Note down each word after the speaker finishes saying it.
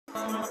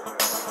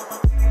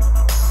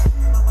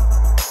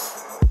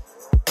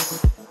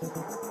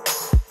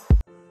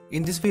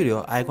In this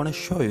video, I'm gonna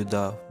show you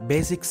the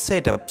basic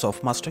setups of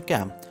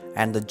Mastercam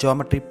and the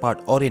geometry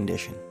part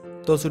orientation.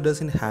 Those who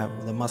doesn't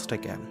have the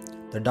Mastercam,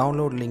 the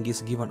download link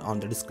is given on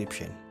the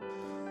description.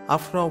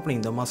 After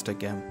opening the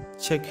Mastercam,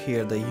 check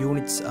here the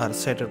units are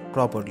set up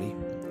properly.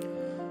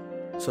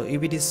 So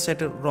if it is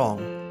set up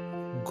wrong,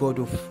 go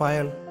to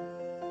File,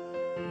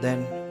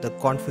 then the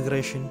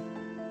Configuration.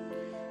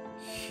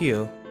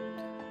 Here,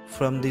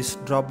 from this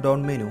drop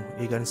down menu,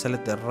 you can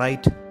select the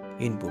right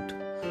input.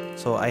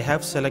 So I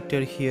have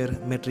selected here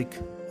metric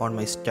on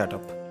my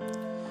startup,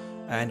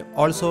 and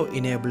also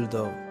enable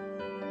the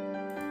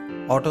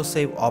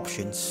autosave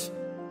options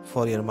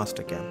for your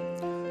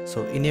Mastercam.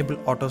 So enable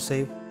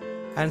autosave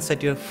and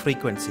set your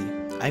frequency.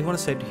 I'm gonna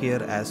set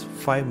here as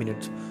 5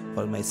 minutes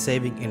for my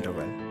saving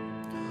interval.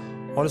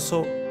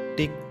 Also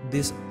tick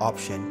this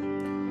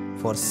option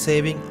for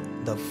saving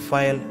the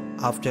file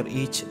after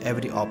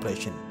every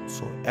operation.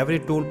 So every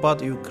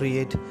toolpath you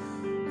create,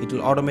 it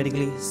will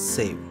automatically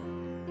save.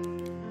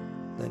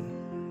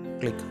 Then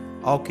click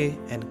OK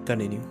and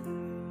continue.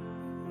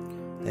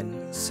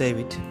 Then save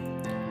it.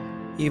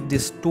 If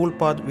this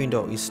toolpath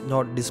window is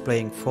not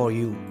displaying for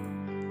you,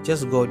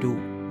 just go to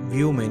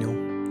View menu,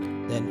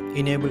 then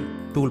enable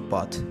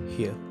toolpath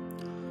here.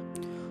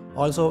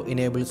 Also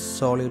enable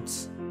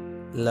solids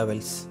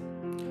levels.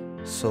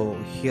 So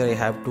here I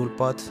have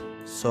toolpath,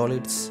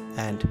 solids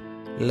and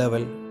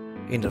level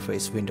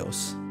interface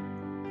windows.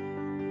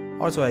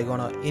 Also I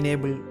gonna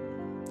enable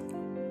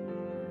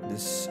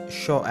this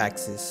show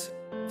axis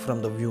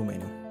from the view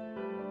menu.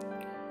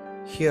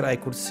 Here I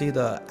could see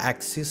the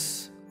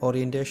axis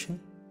orientation.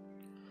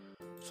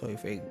 So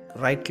if I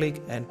right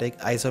click and take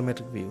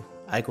isometric view,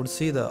 I could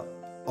see the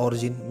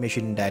origin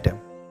machine data.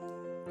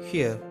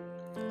 Here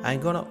I'm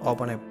gonna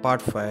open a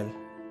part file.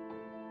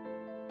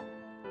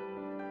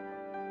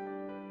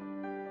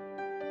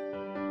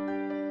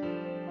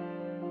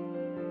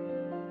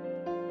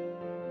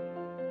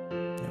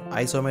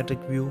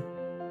 Isometric view.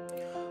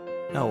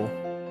 Now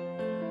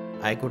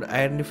I could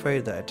identify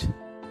that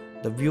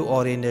the view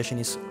orientation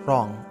is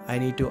wrong. I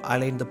need to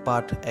align the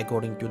part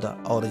according to the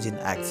origin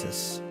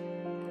axis.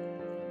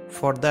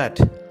 For that,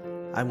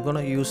 I'm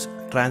gonna use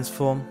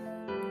transform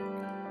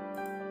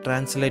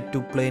translate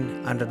to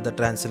plane under the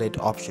translate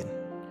option.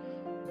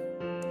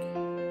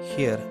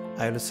 Here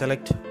I will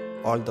select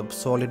all the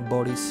solid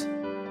bodies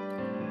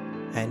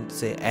and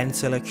say end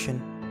selection.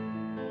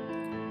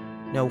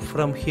 Now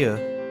from here,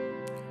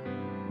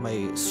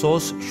 my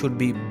source should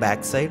be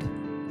backside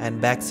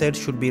and backside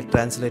should be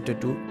translated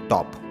to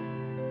top.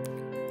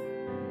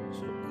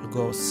 So I'll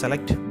go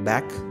select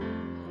back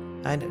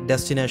and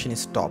destination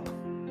is top.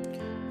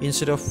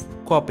 Instead of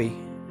copy,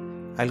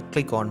 I'll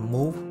click on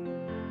move.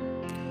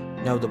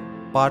 Now the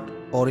part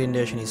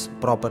orientation is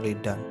properly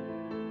done.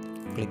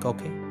 Click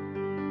OK.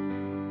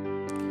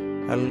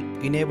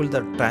 I'll enable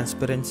the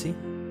transparency.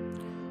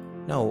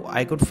 Now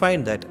I could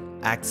find that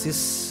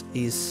axis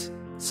is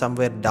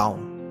somewhere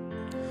down.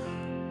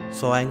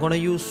 So I'm gonna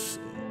use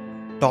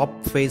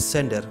top face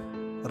center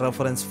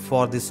reference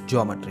for this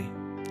geometry.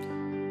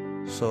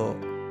 So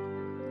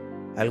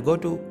I'll go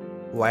to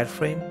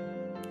wireframe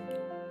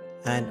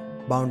and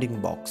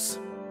bounding box.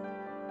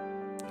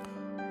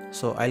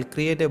 So I'll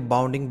create a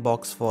bounding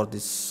box for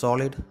this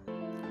solid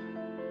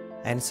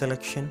and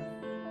selection.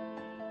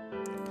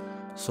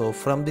 So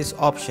from these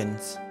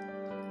options,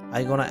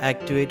 I'm gonna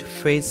activate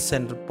face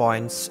center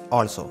points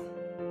also.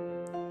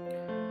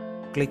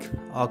 Click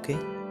OK.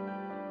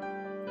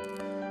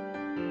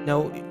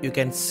 Now you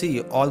can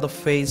see all the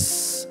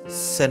face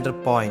center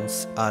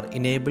points are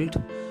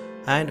enabled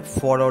and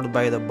followed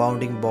by the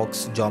bounding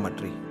box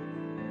geometry.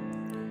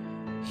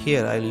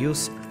 Here I'll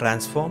use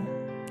transform,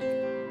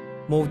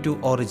 move to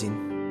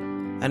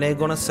origin, and I'm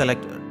gonna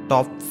select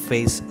top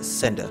face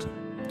center,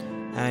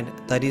 and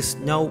that is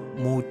now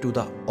moved to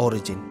the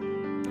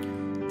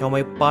origin. Now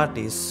my part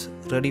is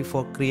ready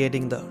for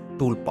creating the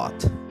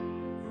toolpath.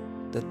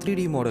 The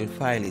 3D model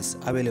file is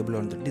available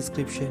on the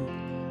description.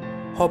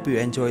 Hope you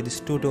enjoy this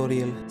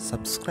tutorial.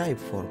 Subscribe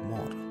for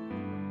more.